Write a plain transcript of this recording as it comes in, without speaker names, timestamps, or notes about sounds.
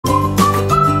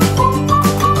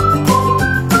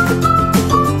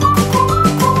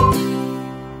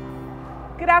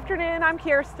I'm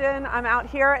Kirsten. I'm out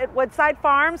here at Woodside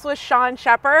Farms with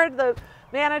Sheppard, the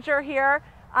manager here.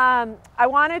 I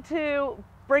wanted to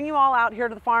bring you all out here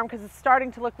to the farm because it's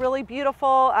starting to look really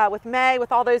beautiful with May,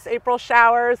 with all those April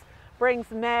showers,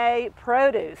 brings May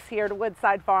produce here to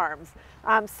Woodside Farms.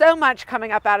 So much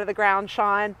coming up out of the ground,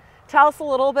 Sean. Tell us a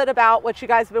little bit about what you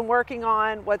guys have been working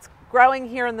on, what's growing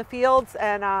here in the fields,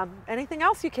 and anything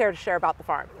else you care to share about the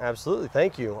farm. Absolutely,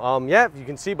 thank you. Yeah, you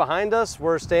can see behind us,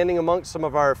 we're standing amongst some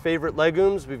of our favorite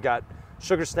legumes. We've got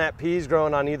sugar snap peas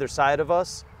growing on either side of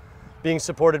us, being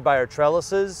supported by our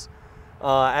trellises.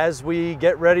 As we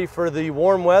get ready for the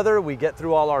warm weather, we get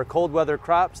through all our cold weather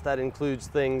crops. That includes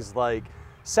things like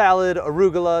salad,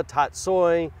 arugula,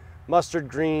 tatsoi, mustard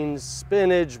greens,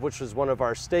 spinach, which is one of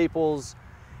our staples,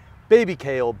 baby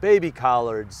kale, baby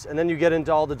collards, and then you get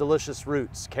into all the delicious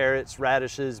roots, carrots,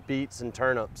 radishes, beets, and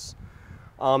turnips.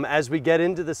 As we get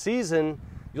into the season,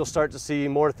 you'll start to see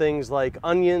more things like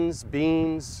onions,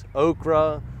 beans,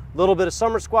 okra, a little bit of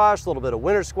summer squash, a little bit of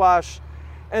winter squash,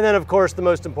 and then of course the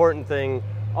most important thing,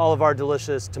 all of our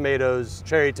delicious tomatoes,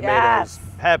 cherry tomatoes,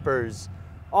 peppers,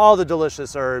 all the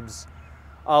delicious herbs.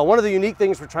 One of the unique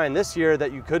things we're trying this year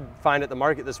that you could find at the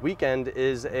market this weekend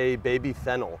is a baby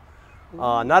fennel.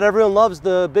 Not everyone loves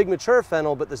the big mature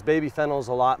fennel, but this baby fennel is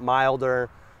a lot milder,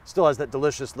 still has that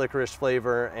delicious licorice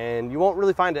flavor, and you won't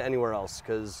really find it anywhere else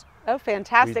because... Oh,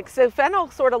 fantastic. So fennel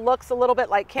sort of looks a little bit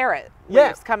like carrot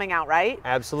leaves coming out, right?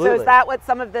 Absolutely. So is that what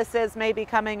some of this is maybe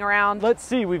coming around? Let's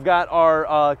see, we've got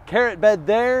our carrot bed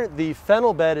there. The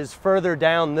fennel bed is further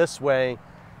down this way,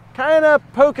 kind of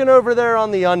poking over there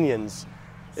on the onions.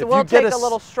 So we'll take a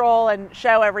little stroll and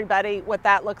show everybody what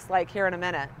that looks like here in a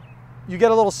minute. You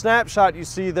get a little snapshot, you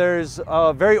see there's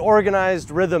a very organized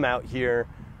rhythm out here.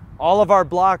 All of our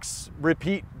blocks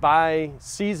repeat by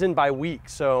season, by week,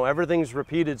 so everything's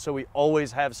repeated, so we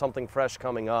always have something fresh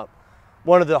coming up.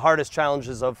 One of the hardest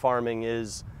challenges of farming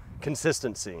is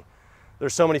consistency.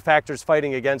 There's so many factors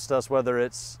fighting against us, whether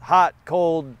it's hot,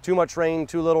 cold, too much rain,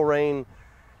 too little rain.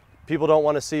 People don't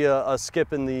want to see a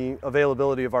skip in the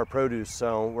availability of our produce,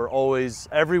 so we're always,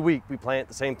 every week we plant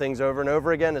the same things over and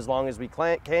over again as long as we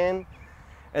can,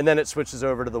 and then it switches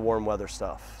over to the warm weather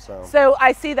stuff. So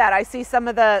I see that. I see some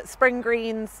of the spring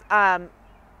greens,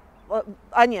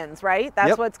 onions, right?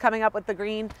 That's what's coming up with the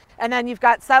green. And then you've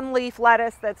got some leaf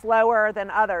lettuce that's lower than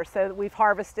others. So we've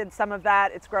harvested some of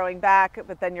that. It's growing back,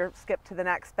 but then you're skipped to the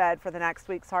next bed for the next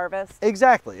week's harvest.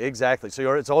 Exactly, exactly.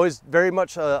 So it's always very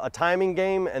much a timing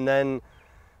game, and then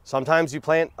sometimes you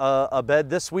plant a bed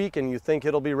this week and you think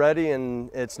it'll be ready and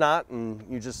it's not, and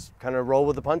you just kind of roll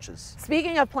with the punches.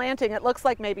 Speaking of planting, it looks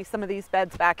like maybe some of these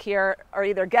beds back here are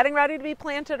either getting ready to be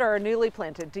planted or are newly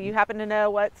planted. Do you happen to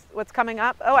know what's coming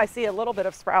up? Oh, I see a little bit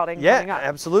of sprouting coming up. Yeah,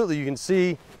 absolutely. You can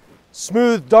see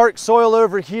smooth, dark soil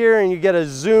over here, and you get a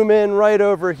zoom in right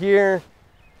over here.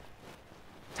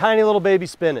 Tiny little baby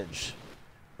spinach.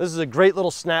 This is a great little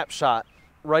snapshot.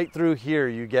 Right through here,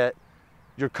 you get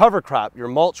your cover crop, your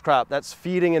mulch crop, that's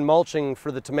feeding and mulching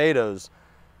for the tomatoes.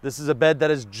 This is a bed that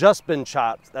has just been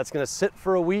chopped. That's gonna sit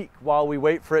for a week while we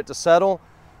wait for it to settle.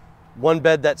 One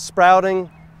bed that's sprouting.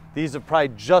 These have probably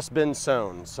just been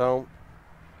sown. So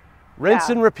rinse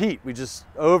and repeat. We just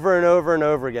over and over and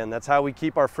over again. That's how we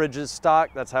keep our fridges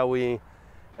stocked. That's how we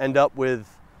end up with,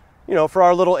 you know, for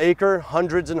our little acre,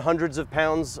 hundreds and hundreds of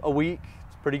pounds a week.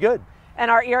 It's pretty good. And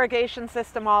our irrigation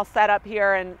system all set up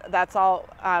here, and that's all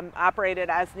operated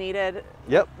as needed.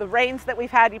 Yep. The rains that we've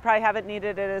had, you probably haven't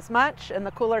needed it as much, and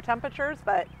the cooler temperatures,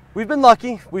 but... We've been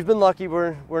lucky. We've been lucky.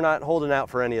 We're not holding out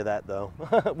for any of that, though.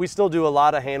 We still do a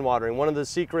lot of hand watering. One of the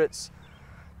secrets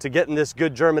to getting this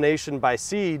good germination by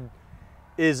seed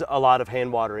is a lot of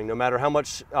hand watering. No matter how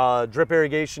much drip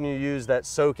irrigation you use, that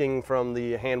soaking from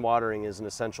the hand watering is an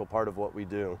essential part of what we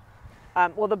do.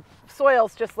 Well, the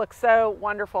soils just look so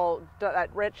wonderful.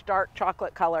 That rich, dark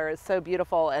chocolate color is so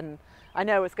beautiful, and I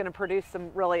know it's going to produce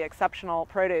some really exceptional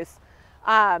produce.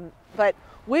 But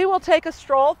we will take a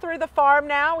stroll through the farm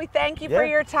now. We thank you for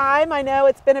your time. I know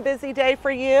it's been a busy day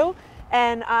for you,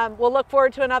 and we'll look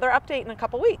forward to another update in a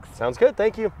couple weeks. Sounds good.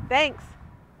 Thank you. Thanks.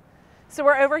 So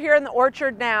we're over here in the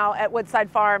orchard now at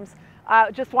Woodside Farms.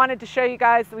 Just wanted to show you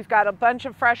guys that we've got a bunch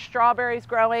of fresh strawberries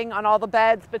growing on all the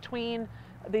beds between.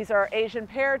 These are Asian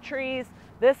pear trees.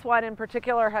 This one in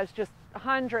particular has just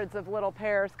hundreds of little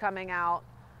pears coming out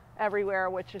everywhere,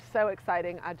 which is so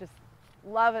exciting. I just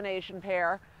love an Asian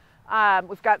pear.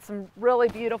 We've got some really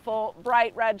beautiful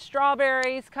bright red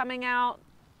strawberries coming out.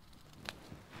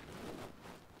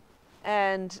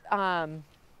 And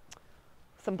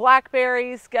some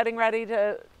blackberries getting ready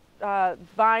to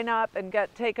vine up and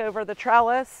take over the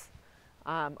trellis.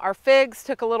 Our figs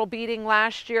took a little beating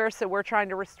last year, so we're trying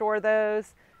to restore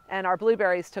those. And our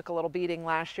blueberries took a little beating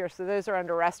last year, so those are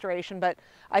under restoration. But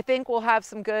I think we'll have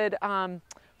some good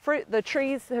fruit. The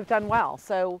trees have done well,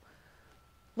 so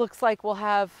looks like we'll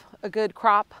have a good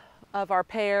crop of our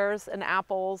pears and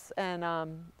apples and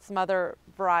some other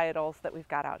varietals that we've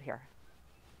got out here.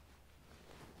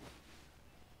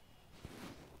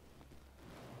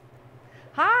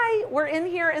 Hi, we're in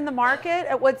here in the market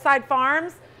at Woodside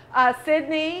Farms.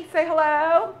 Sydney, say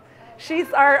hello.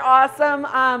 She's our awesome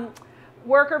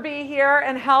worker bee here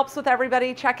and helps with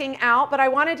everybody checking out. But I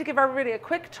wanted to give everybody a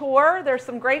quick tour. There's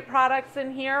some great products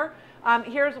in here.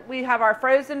 We have our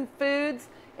frozen foods.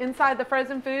 Inside the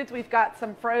frozen foods, we've got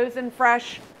some frozen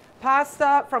fresh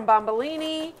pasta from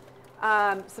Bombolini,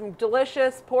 some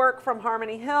delicious pork from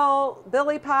Harmony Hill,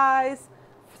 Billy Pies,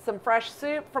 some fresh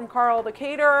soup from Carl the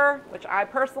Caterer, which I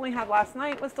personally had last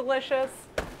night, was delicious.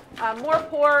 More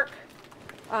pork,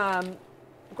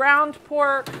 ground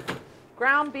pork,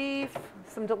 ground beef,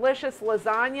 some delicious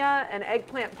lasagna and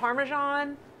eggplant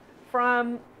parmesan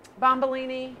from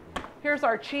Bombolini. Here's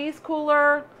our cheese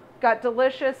cooler. Got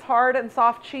delicious hard and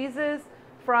soft cheeses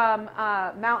from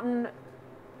Mountain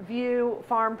View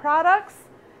Farm Products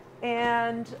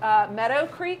and Meadow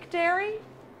Creek Dairy.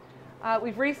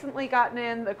 We've recently gotten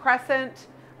in the Crescent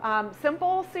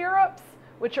simple syrups,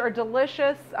 which are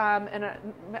delicious and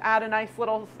add a nice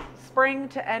little spring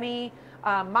to any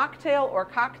mocktail or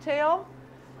cocktail.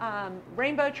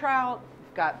 Rainbow trout,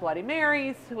 we've got Bloody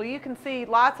Marys. Well, you can see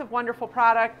lots of wonderful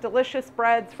product, delicious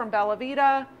breads from Bella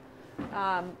Vita,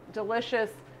 delicious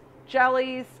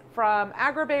jellies from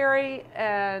Agriberry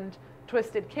and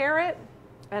Twisted Carrot,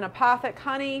 and Apothic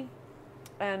honey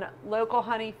and local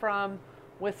honey from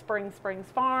Whispering Springs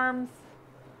Farms,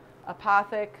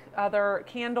 Apothic, other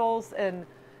candles and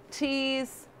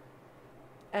teas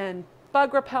and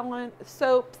bug repellent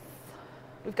soaps.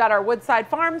 We've got our Woodside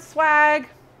Farms swag,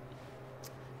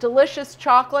 delicious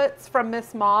chocolates from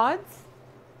Miss Maud's.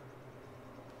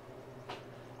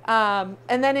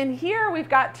 And then in here we've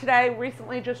got today,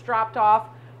 recently just dropped off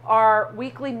our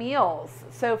weekly meals.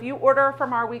 So if you order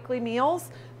from our weekly meals,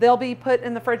 they'll be put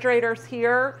in the refrigerators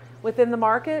here within the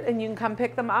market, and you can come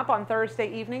pick them up on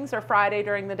Thursday evenings or Friday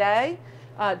during the day.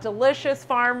 Delicious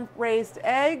farm-raised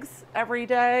eggs every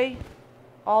day,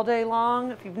 all day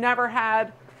long. If you've never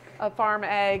had a farm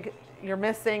egg, you're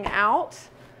missing out.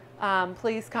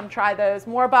 Please come try those.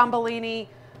 More Bombolini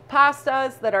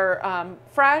pastas that are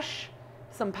fresh,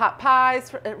 some pot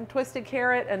pies, Twisted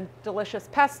Carrot, and delicious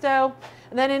pesto.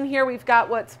 And then in here we've got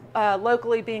what's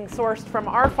locally being sourced from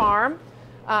our farm.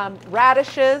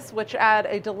 Radishes, which add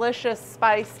a delicious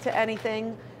spice to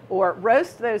anything, or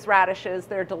roast those radishes,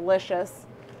 they're delicious.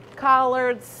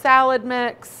 Collards, salad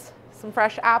mix, some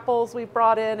fresh apples we've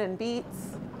brought in, and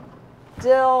beets,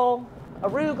 dill,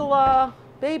 arugula,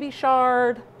 baby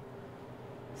chard,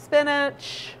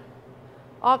 spinach,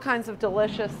 all kinds of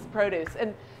delicious produce.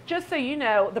 And just so you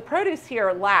know, the produce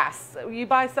here lasts. You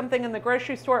buy something in the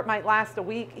grocery store, it might last a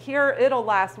week. Here, it'll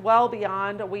last well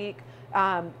beyond a week.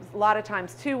 A lot of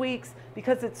times 2 weeks,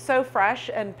 because it's so fresh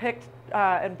and picked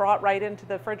and brought right into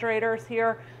the refrigerators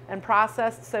here and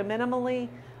processed so minimally.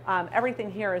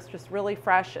 Everything here is just really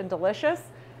fresh and delicious,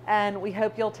 and we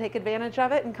hope you'll take advantage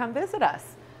of it and come visit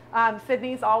us.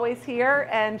 Sydney's always here,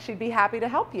 and she'd be happy to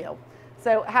help you.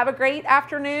 So have a great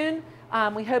afternoon.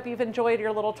 We hope you've enjoyed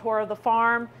your little tour of the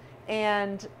farm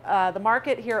and the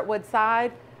market here at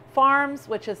Woodside Farms,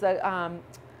 which is a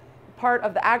part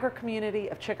of the agri-community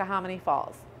of Chickahominy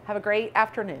Falls. Have a great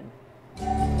afternoon.